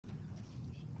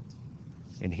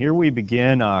And here we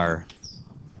begin our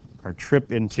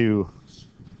trip into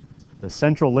the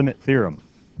central limit theorem.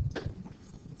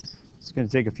 It's going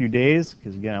to take a few days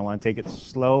because, again, I want to take it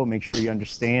slow, make sure you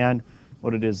understand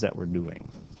what it is that we're doing.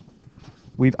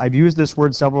 I've used this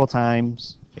word several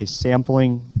times, a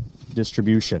sampling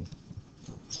distribution.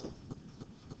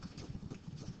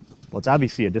 Well, it's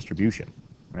obviously a distribution,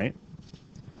 right?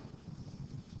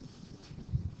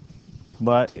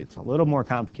 But it's a little more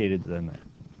complicated than that.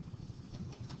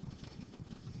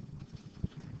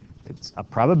 It's a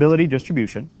probability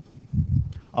distribution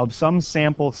of some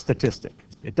sample statistic.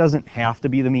 It doesn't have to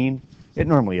be the mean. It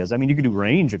normally is. I mean, you could do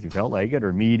range if you felt like it,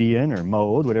 or median, or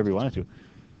mode, whatever you wanted to.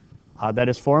 That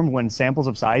is formed when samples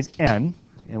of size n,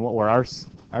 and what were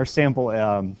our sample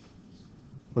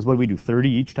was, what did we do, 30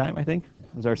 each time, I think,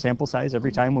 was our sample size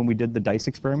every time when we did the dice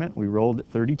experiment. We rolled it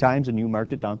 30 times and you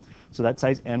marked it down. So that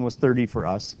size n was 30 for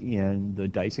us in the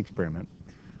dice experiment,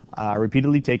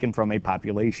 repeatedly taken from a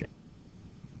population.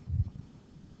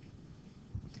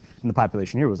 And the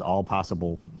population here was all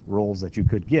possible rolls that you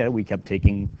could get. We kept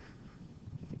taking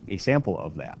a sample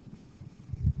of that.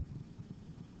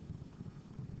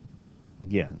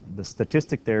 Again, the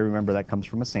statistic there, remember, that comes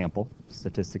from a sample,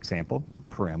 statistic sample,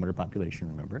 parameter population,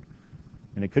 remember.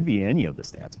 And it could be any of the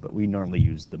stats, but we normally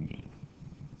use the mean.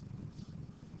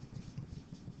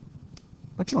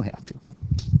 But you don't have to.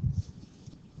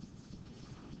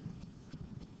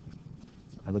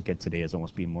 I look at today as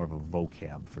almost being more of a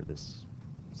vocab for this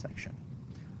section.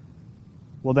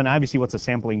 Well, then obviously, what's a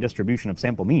sampling distribution of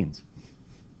sample means?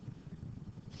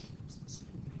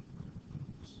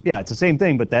 Yeah, it's the same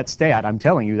thing, but that stat, I'm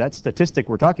telling you, that statistic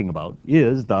we're talking about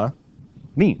is the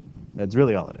mean. That's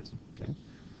really all it is. Okay?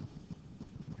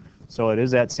 So it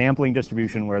is that sampling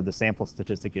distribution where the sample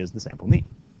statistic is the sample mean.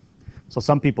 So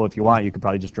some people, if you want, you could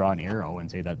probably just draw an arrow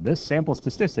and say that this sample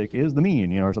statistic is the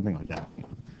mean, or something like that.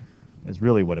 Is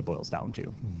really what it boils down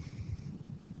to.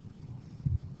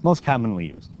 Most commonly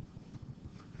used.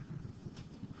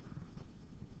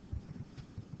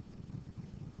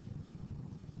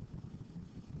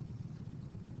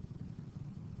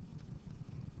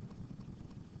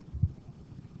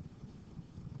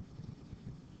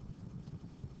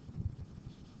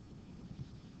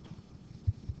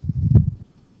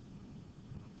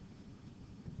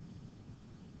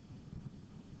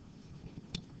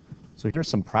 So here's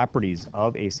some properties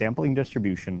of a sampling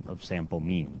distribution of sample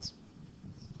means.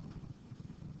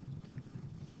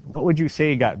 What would you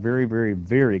say got very, very,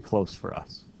 very close for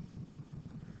us?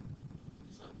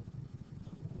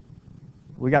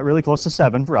 We got really close to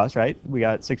 7 for us, right? We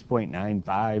got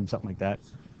 6.95, something like that.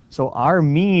 So our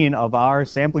mean of our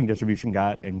sampling distribution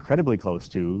got incredibly close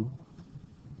to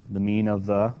the mean of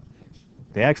the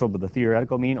actual, but the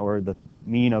theoretical mean, or the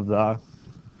mean of the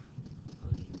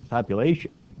population.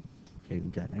 Okay, we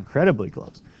got incredibly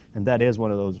close. And that is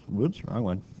one of those, whoops, wrong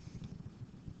one.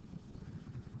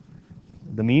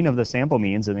 The mean of the sample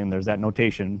means, and then there's that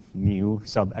notation, mu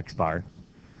sub x bar,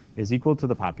 is equal to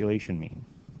the population mean.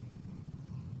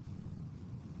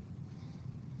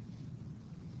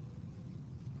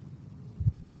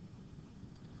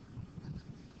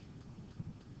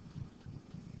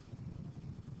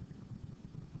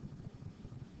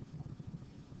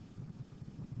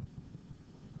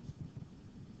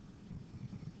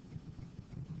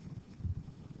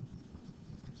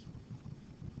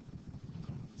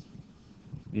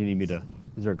 You need me to,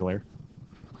 is there a glare?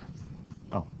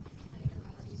 Oh.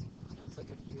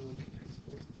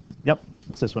 Yep,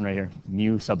 it's this one right here.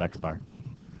 Mu sub x bar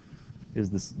is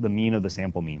this the mean of the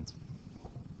sample means.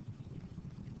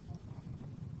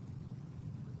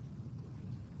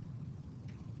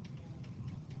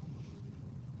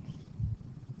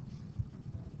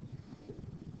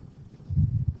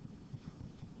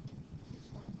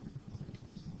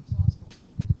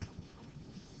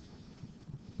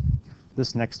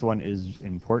 This next one is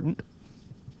important.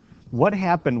 What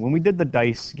happened when we did the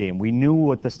dice game? We knew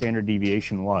what the standard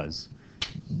deviation was,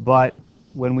 but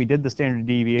when we did the standard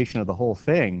deviation of the whole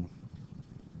thing,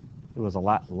 it was a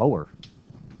lot lower,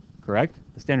 correct?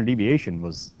 The standard deviation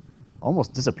was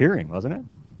almost disappearing, wasn't it?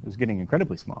 It was getting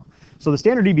incredibly small. So the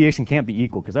standard deviation can't be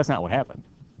equal because that's not what happened.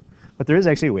 But there is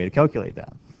actually a way to calculate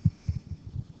that.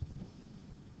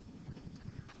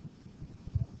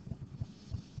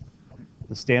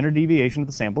 The standard deviation of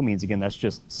the sample means, again, that's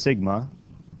just sigma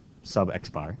sub x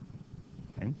bar,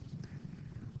 okay,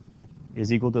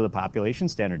 is equal to the population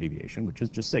standard deviation, which is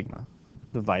just sigma,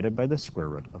 divided by the square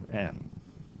root of n.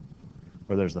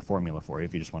 Or there's the formula for you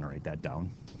if you just want to write that down.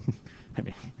 I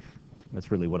mean, that's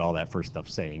really what all that first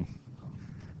stuff's saying.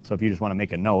 So if you just want to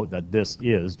make a note that this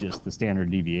is just the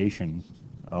standard deviation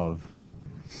of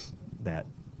that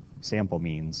sample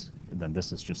means, then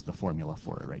this is just the formula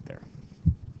for it right there.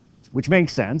 Which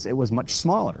makes sense. It was much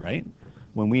smaller, right?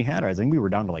 When we had ours, I think we were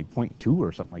down to like 0.2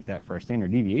 or something like that for our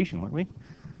standard deviation, weren't we?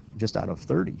 Just out of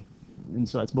 30. And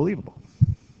so that's believable.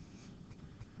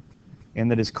 And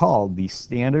that is called the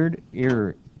standard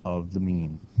error of the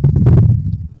mean.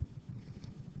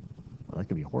 Well, that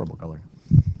could be a horrible color.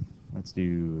 Let's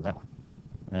do that one.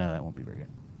 That won't be very good.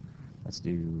 Let's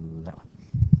do that one.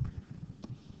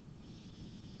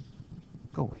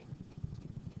 Go away.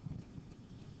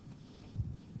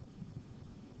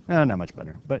 Not much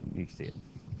better, but you see it.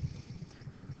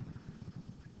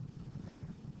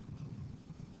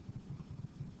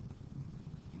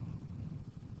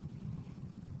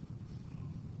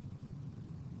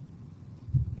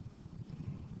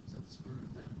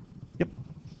 Yep.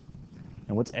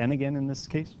 And what's n again in this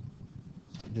case?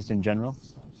 Just in general?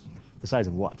 The size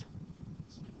of what?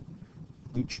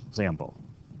 Each sample.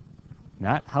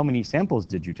 Not how many samples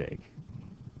did you take,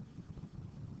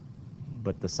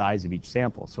 but the size of each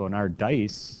sample. So in our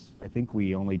dice, I think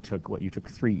we only took, what, you took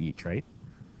 3 each, right?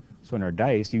 So in our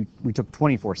dice, we took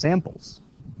 24 samples.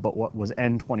 But what was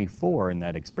N24 in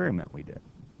that experiment we did?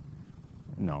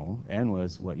 No, N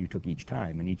was what you took each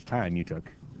time, and each time you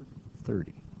took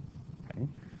 30. Okay?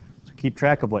 So keep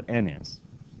track of what N is.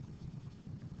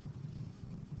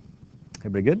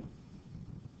 Everybody good?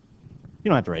 You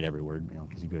don't have to write every word, you know,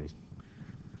 because you guys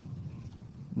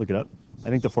look it up. I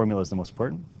think the formula is the most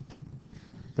important.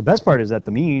 The best part is that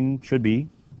the mean should be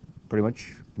pretty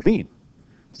much the mean.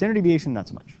 Standard deviation, not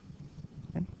so much.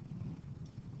 Okay?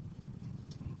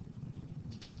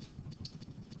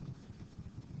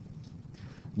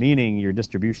 Meaning your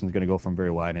distribution is going to go from very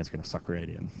wide and it's going to suck right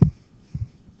in.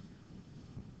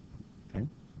 Okay?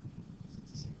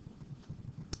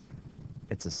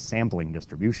 It's a sampling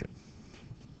distribution.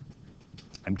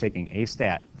 I'm taking a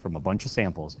stat from a bunch of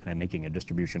samples and I'm making a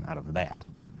distribution out of that.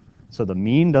 So the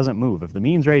mean doesn't move. If the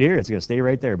mean's right here, it's going to stay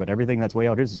right there, but everything that's way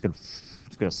out here is just going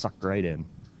to suck right in.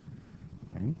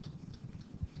 Okay?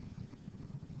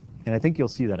 And I think you'll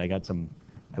see that I got some,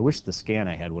 I wish the scan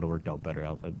I had would have worked out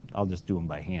better. I'll just do them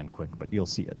by hand quick, but you'll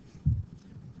see it.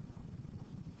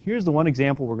 Here's the one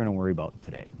example we're going to worry about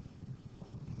today.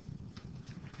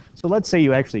 So let's say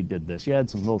you actually did this. You had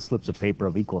some little slips of paper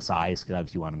of equal size, because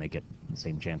obviously you want to make it the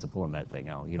same chance of pulling that thing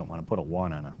out. You don't want to put a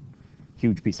 1 on a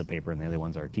huge piece of paper and the other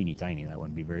ones are teeny tiny. That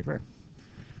wouldn't be very fair.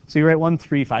 So you write 1,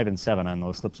 3, 5, and 7 on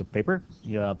those slips of paper.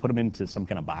 You put them into some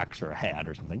kind of box or a hat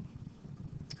or something.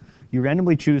 You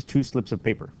randomly choose 2 slips of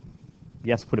paper.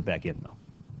 Yes, put it back in though.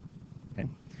 Okay.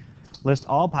 List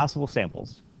all possible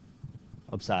samples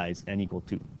of size n equal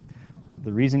 2.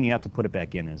 The reason you have to put it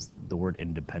back in is the word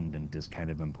independent is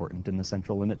kind of important in the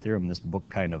central limit theorem. This book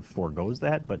kind of foregoes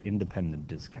that, but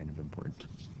independent is kind of important.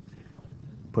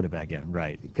 Put it back in,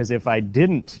 right. Because if I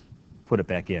didn't put it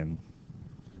back in,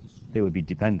 they would be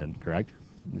dependent, correct?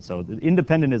 And so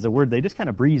independent is a word they just kind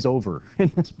of breeze over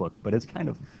in this book, but it's kind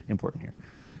of important here.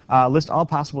 List all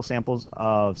possible samples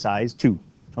of size 2.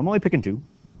 So I'm only picking 2,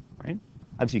 right?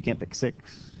 Obviously you can't pick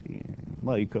 6.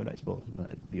 Well, you could, I suppose, but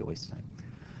it'd be a waste of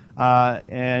time.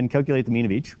 And calculate the mean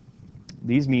of each.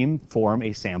 These mean form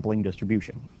a sampling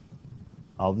distribution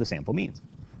of the sample means.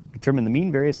 Determine the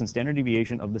mean, variance, and standard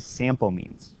deviation of the sample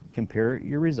means. Compare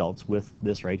your results with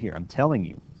this right here. I'm telling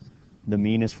you the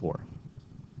mean is 4.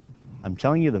 I'm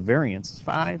telling you the variance is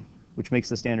 5, which makes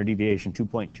the standard deviation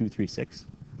 2.236.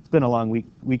 It's been a long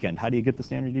weekend. How do you get the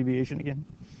standard deviation again?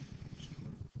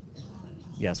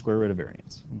 Yeah, square root of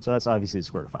variance. And so that's obviously the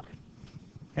square root of 5.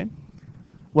 Okay?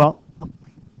 Well,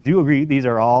 do you agree these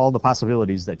are all the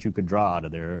possibilities that you could draw out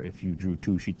of there if you drew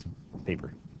 2 sheets of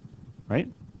paper, right?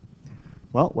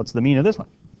 Well, what's the mean of this one?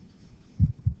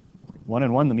 1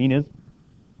 and 1, the mean is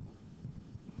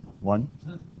 1.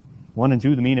 1 and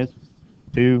 2, the mean is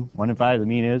 2. 1 and 5, the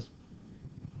mean is,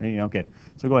 okay.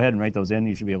 So go ahead and write those in.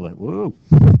 You should be able to, whoa.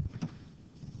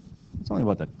 It's only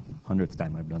about the 100th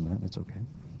time I've done that. It's okay.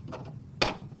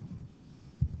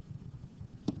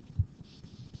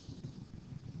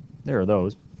 There are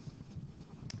those.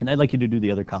 And I'd like you to do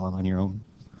the other column on your own,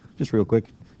 just real quick.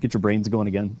 Get your brains going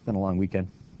again. It's been a long weekend.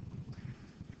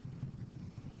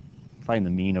 Find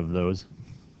the mean of those.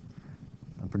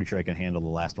 I'm pretty sure I can handle the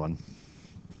last one.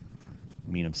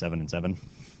 Mean of 7 and 7.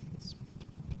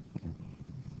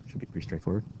 Should be pretty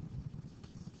straightforward.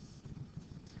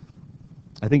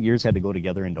 I think yours had to go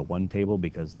together into one table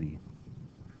because the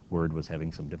Word was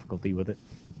having some difficulty with it.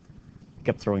 I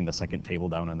kept throwing the second table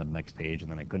down on the next page,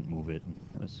 and then I couldn't move it.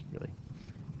 It was really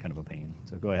kind of a pain.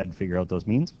 So go ahead and figure out those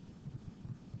means.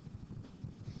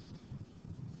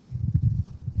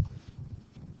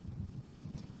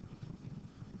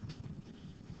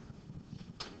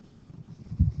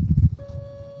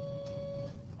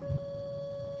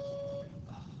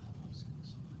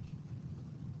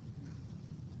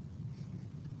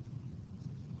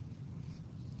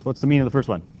 What's the mean of the first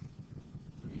one?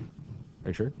 Are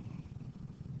you sure?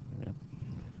 Yeah.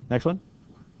 Next one?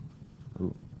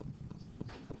 Ooh.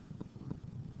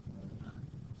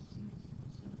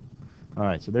 All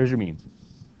right, so there's your mean.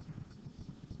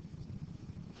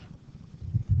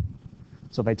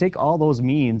 So if I take all those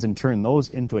means and turn those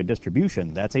into a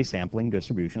distribution, that's a sampling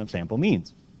distribution of sample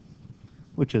means,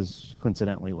 which is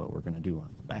coincidentally what we're going to do on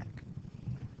the back.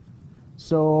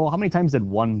 So how many times did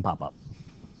 1 pop up?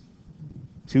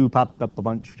 2 popped up a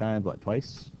bunch of times, what,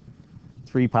 twice?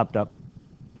 3 popped up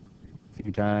a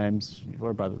few times.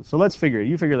 4 popped up. So let's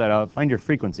you figure that out, find your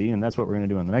frequency, and that's what we're going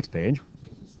to do on the next page.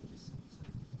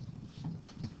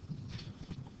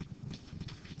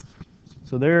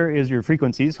 So there is your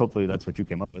frequencies. Hopefully that's what you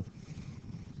came up with.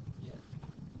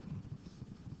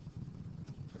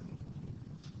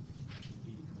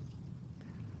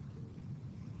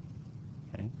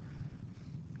 Okay.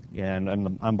 Yeah,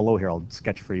 and I'm below here. I'll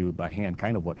sketch for you by hand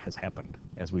kind of what has happened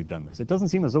as we've done this. It doesn't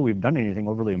seem as though we've done anything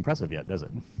overly impressive yet, does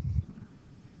it?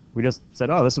 We just said,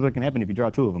 oh, this is what can happen if you draw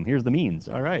 2 of them. Here's the means.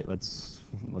 All right, let's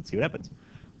see what happens.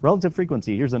 Relative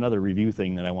frequency, here's another review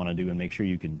thing that I want to do and make sure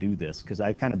you can do this, because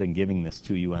I've kind of been giving this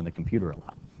to you on the computer a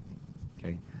lot.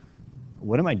 Okay,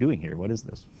 what am I doing here? What is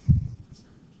this?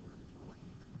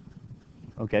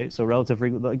 Okay, so relative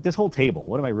frequency, like this whole table,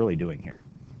 what am I really doing here?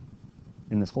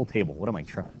 In this whole table, what am I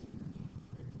trying?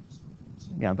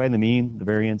 Yeah, I'm finding the mean, the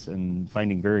variance, and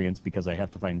finding variance because I have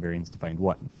to find variance to find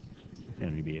what?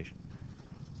 Standard deviation.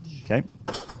 Okay.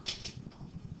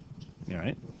 All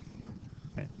right.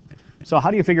 Okay. So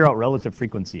how do you figure out relative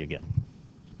frequency again?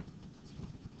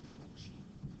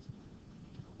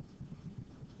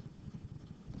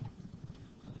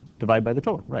 Divide by the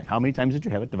total, right? How many times did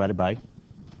you have it divided by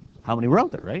how many were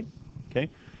out there, right? Okay.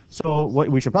 So what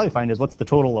we should probably find is what's the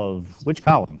total of which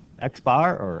column? X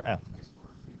bar or F?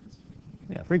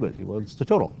 Yeah, frequency. Well, it's the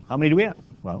total. How many do we have?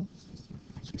 Well,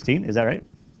 16. Is that right?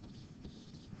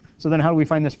 So then how do we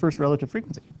find this first relative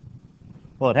frequency?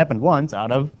 Well, it happened once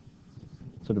out of,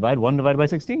 so divide 1 divided by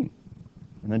 16.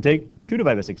 And then take 2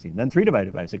 divided by 16, then 3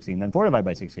 divided by 16, then 4 divided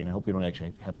by 16. I hope you don't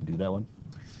actually have to do that one.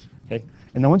 Okay.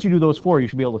 And then once you do those 4, you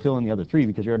should be able to fill in the other 3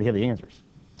 because you already have the answers,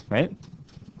 right?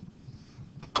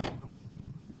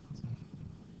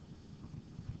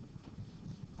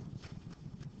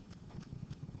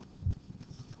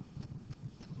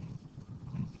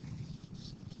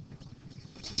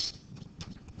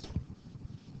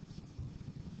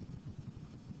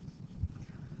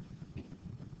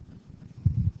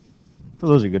 For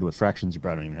those who are good with fractions, you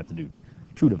probably don't even have to do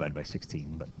 2 divided by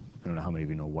 16, but I don't know how many of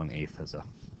you know 1/8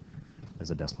 as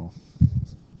a decimal.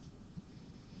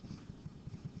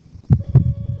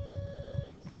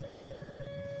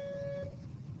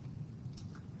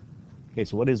 Okay,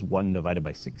 so what is 1 divided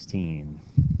by 16?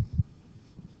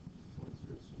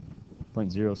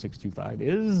 0.0625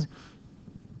 is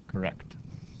correct.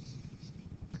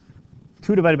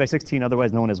 2 divided by 16,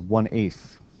 otherwise known as 1/8.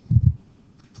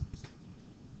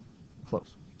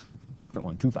 Close.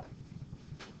 0.125.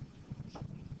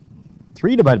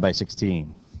 3 divided by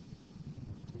 16.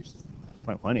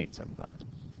 0.1875.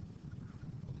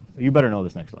 You better know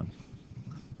this next one.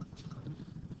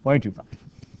 0.25.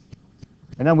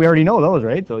 And then we already know those,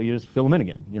 right? So you just fill them in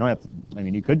again. You don't have to, I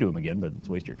mean, you could do them again, but it's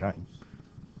a waste of your time.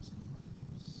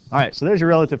 All right, so there's your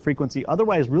relative frequency,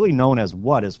 otherwise really known as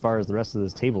what as far as the rest of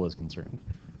this table is concerned?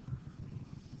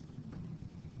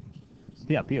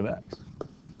 Yeah, P of X.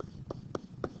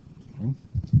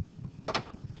 Okay.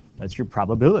 That's your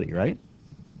probability, right?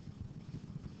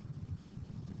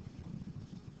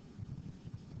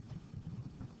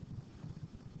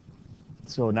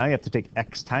 So now you have to take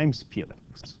X times P of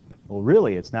X. Well,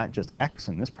 really, it's not just X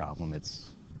in this problem.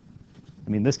 I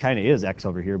mean, this kind of is X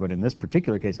over here, but in this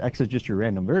particular case, X is just your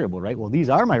random variable, right? Well, these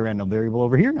are my random variable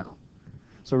over here now.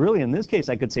 So really, in this case,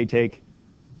 I could say take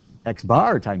X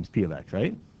bar times P of X,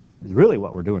 right? Is really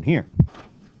what we're doing here.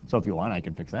 So if you want, I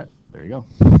can fix that. There you go.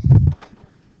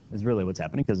 Is really what's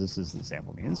happening because this is the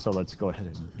sample mean. So let's go ahead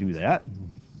and do that.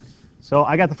 So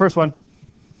I got the first one.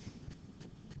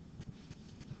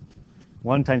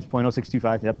 1 times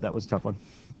 0.0625. Yep, that was a tough one.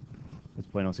 It's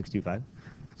 0.0625.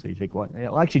 So you take 1.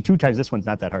 Well, actually, 2 times this one's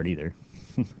not that hard either.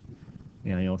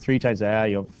 3 times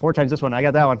that. 4 times this one. I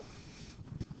got that one.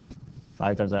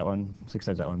 5 times that one. 6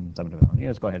 times that one. 7 times that one. Yeah,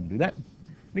 let's go ahead and do that.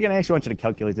 And again, I actually want you to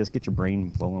calculate this. Get your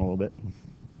brain flowing a little bit.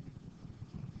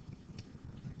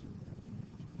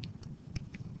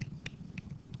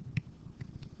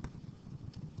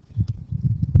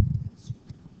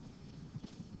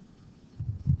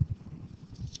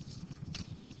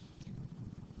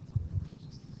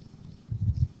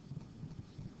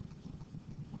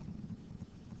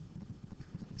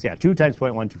 So yeah, 2 times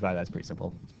 0.125, that's pretty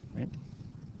simple, right?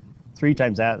 3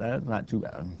 times that, that's not too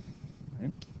bad,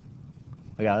 right?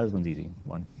 Oh yeah, this one's easy,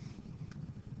 1.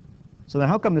 So then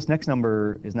how come this next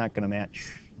number is not going to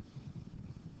match?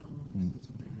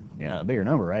 Yeah, a bigger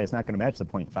number, right? It's not going to match the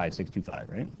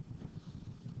 0.5625, right?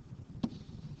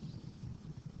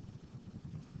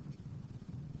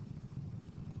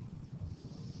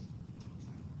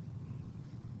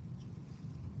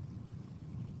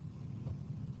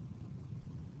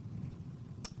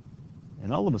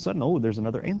 And all of a sudden, oh, there's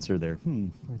another answer there.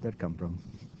 Where'd that come from?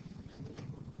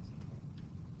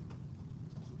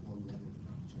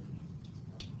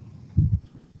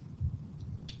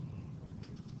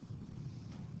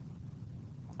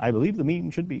 I believe the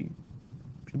mean should be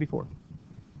 4.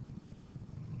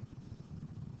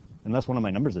 Unless one of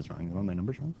my numbers is wrong. Are one of my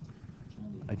numbers wrong?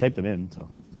 I typed them in, so.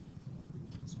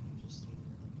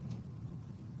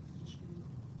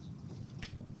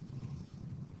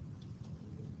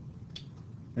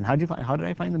 And how did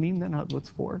I find the mean then? What's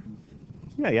 4?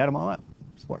 Yeah, you add them all up.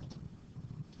 It's 4.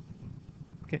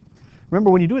 Okay.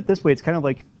 Remember, when you do it this way, it's kind of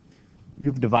like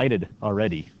you've divided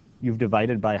already. You've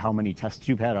divided by how many tests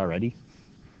you've had already.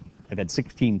 I've had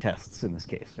 16 tests in this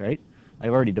case, right?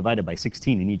 I've already divided by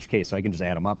 16 in each case, so I can just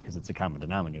add them up because it's a common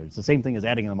denominator. It's the same thing as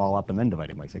adding them all up and then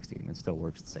dividing by 16. It still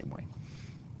works the same way.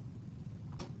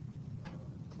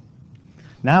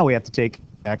 Now we have to take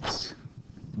x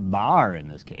bar in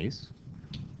this case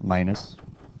minus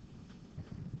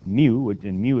mu,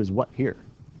 and mu is what here?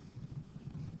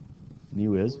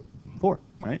 Mu is 4,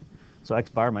 right? So x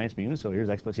bar minus mu, so here's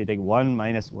x plus, you take 1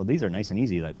 minus, well, these are nice and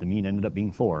easy, that the mean ended up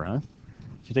being 4, huh?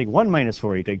 So you take 1 minus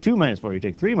 4, you take 2 minus 4, you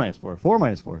take 3 minus 4, 4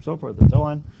 minus 4, so forth and so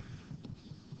on.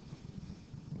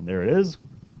 And there it is.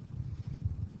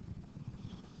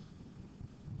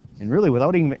 And really,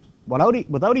 without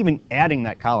even adding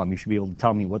that column, you should be able to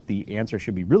tell me what the answer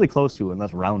should be really close to,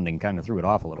 unless rounding kind of threw it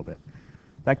off a little bit.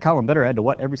 That column better add to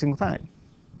what every single time?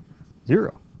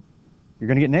 0. You're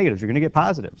going to get negatives. You're going to get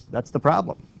positives. That's the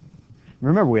problem.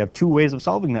 Remember, we have 2 ways of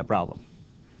solving that problem.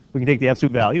 We can take the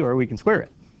absolute value, or we can square it.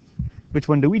 Which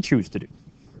one do we choose to do?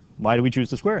 Why do we choose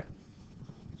to square it?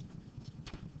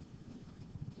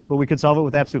 But we could solve it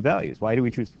with absolute values. Why do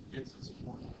we choose?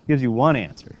 Gives you one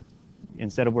answer,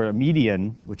 instead of where a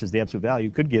median, which is the absolute value,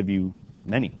 could give you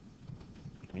many.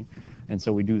 Okay? And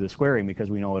so we do the squaring because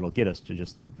we know it'll get us to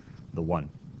just the 1.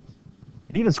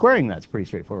 And even squaring that's pretty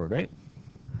straightforward, right?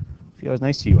 See, I was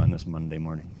nice to you on this Monday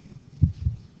morning.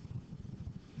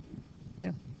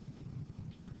 Yeah.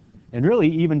 And really,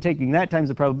 even taking that times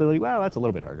the probability, well, that's a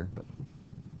little bit harder, but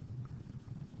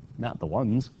not the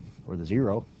 1s or the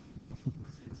 0.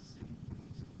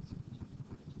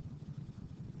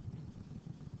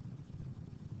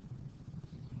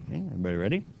 Okay, everybody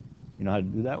ready? You know how to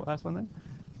do that last one then?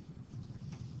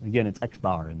 Again, it's x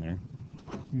bar in there.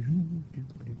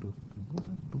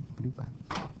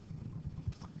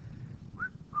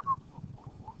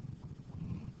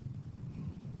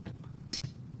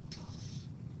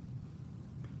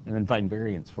 And then find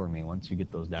variance for me once you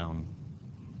get those down.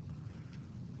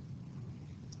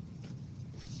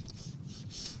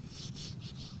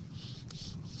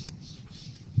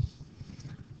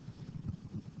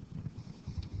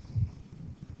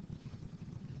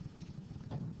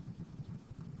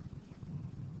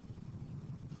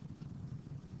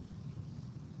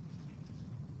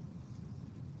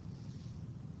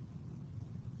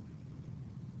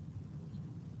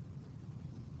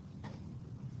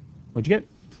 What'd you get?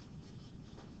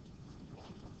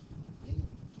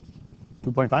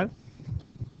 2.5?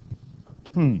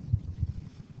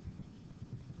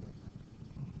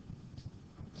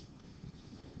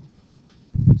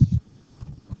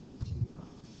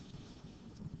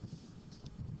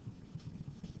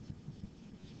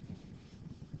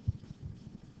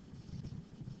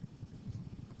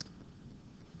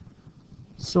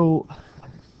 So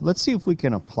let's see if we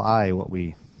can apply what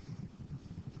we,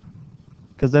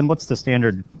 because then what's the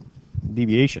standard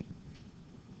deviation?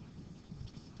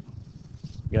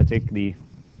 You got to take the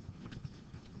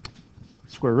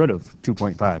square root of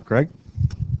 2.5, correct?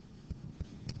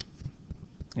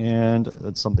 And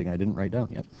that's something I didn't write down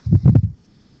yet.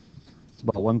 It's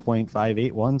about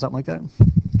 1.581, something like that. Do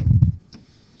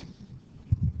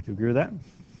you agree with that?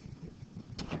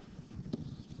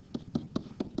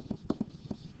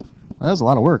 Well, that's a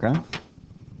lot of work, huh?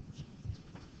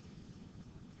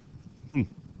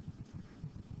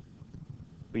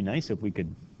 Be nice if we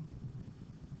could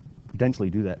potentially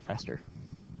do that faster.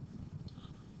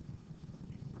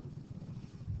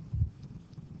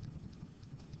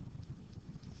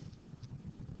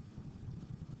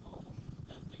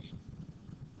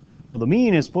 Well, the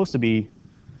mean is supposed to be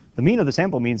The mean of the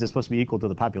sample means it's supposed to be equal to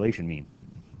the population mean.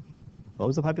 What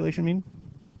was the population mean?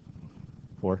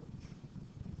 4.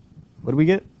 What do we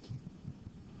get?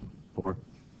 4.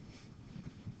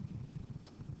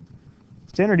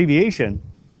 Standard deviation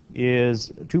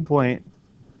is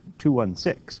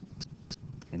 2.216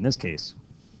 in this case.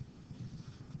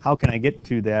 How can I get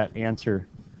to that answer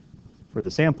for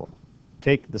the sample?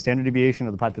 Take the standard deviation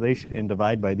of the population and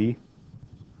divide by the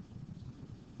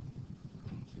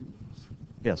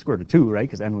square root of 2, right?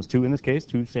 Because n was 2 in this case,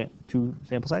 2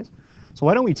 sample size. So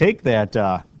why don't we take that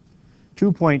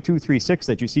 2.236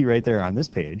 that you see right there on this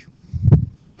page,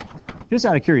 just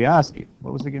out of curiosity,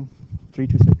 what was it again?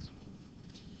 326?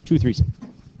 236.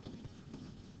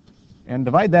 And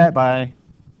divide that by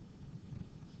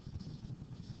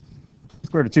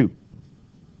square root of 2.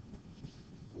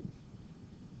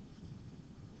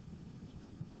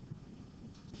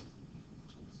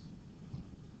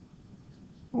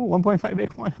 Oh,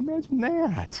 1.581. Imagine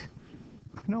that.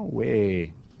 No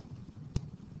way.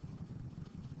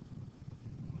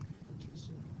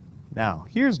 Now,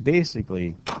 here's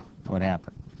basically what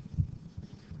happened.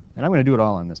 And I'm going to do it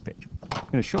all on this page. I'm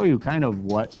going to show you kind of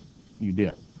what you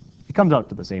did. It comes out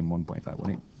to the same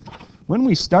 1.518. When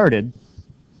we started,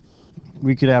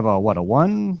 we could have a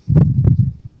 1,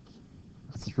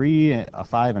 3, a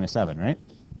 5, and a 7, right?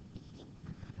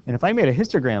 And if I made a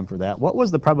histogram for that, what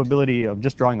was the probability of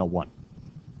just drawing a 1?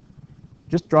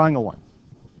 Just drawing a 1.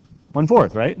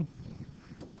 1/4, right?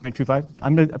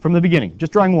 0.25? From the beginning,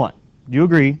 just drawing 1. Do you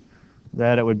agree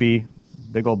that it would be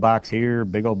big old box here,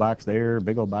 big old box there,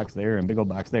 big old box there, and big old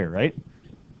box there, right?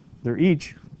 They're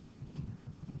each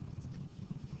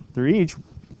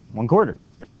 1/4.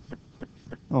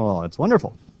 Oh, that's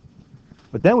wonderful.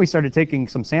 But then we started taking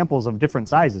some samples of different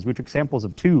sizes. We took samples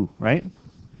of 2, right?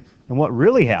 And what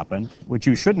really happened, which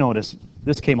you should notice,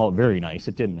 this came out very nice,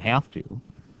 it didn't have to,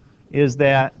 is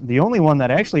that the only one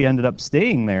that actually ended up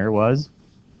staying there was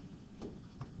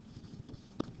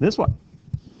this one.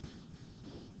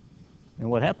 And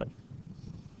what happened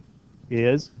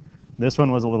is this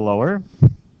one was a little lower,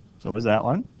 so was that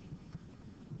one.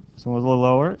 This one was a little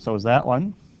lower, so was that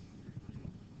one.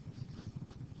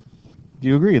 Do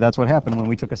you agree that's what happened when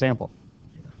we took a sample?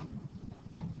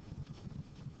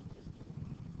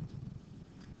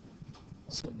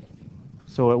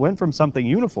 So it went from something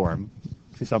uniform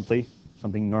to something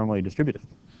normally distributed.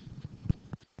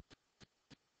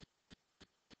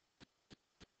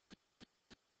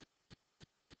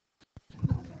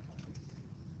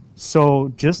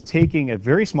 So just taking a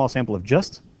very small sample of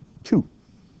just 2,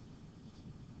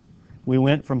 we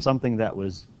went from something that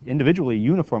was individually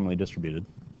uniformly distributed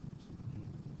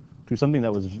to something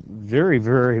that was very,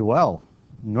 very well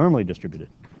normally distributed.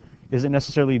 Isn't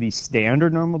necessarily the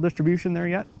standard normal distribution there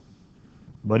yet,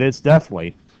 but it's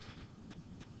definitely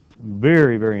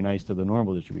very, very nice to the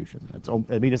normal distribution.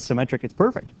 It's symmetric, it's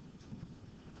perfect.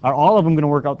 Are all of them going to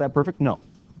work out that perfect? No.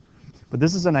 But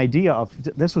this is an idea of,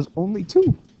 this was only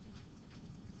 2.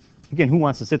 Again, who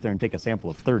wants to sit there and take a sample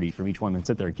of 30 from each one and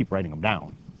sit there and keep writing them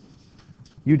down?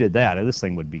 You did that, and this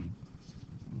thing would be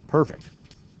perfect.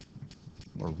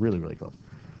 Or really, really close.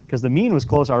 Because the mean was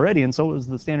close already, and so was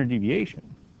the standard deviation.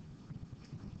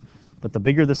 But the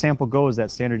bigger the sample goes, that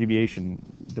standard deviation,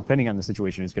 depending on the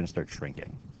situation, is going to start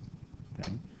shrinking.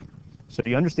 Okay? So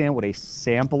do you understand what a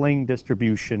sampling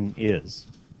distribution is?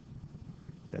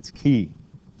 That's key.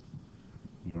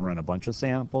 You run a bunch of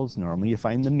samples. Normally you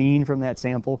find the mean from that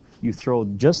sample. You throw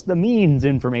just the means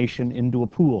information into a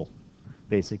pool,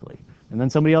 basically. And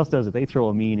then somebody else does it. They throw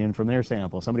a mean in from their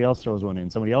sample. Somebody else throws one in.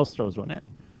 Somebody else throws one in.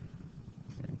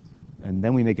 Okay. And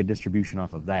then we make a distribution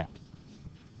off of that.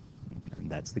 And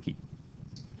that's the key.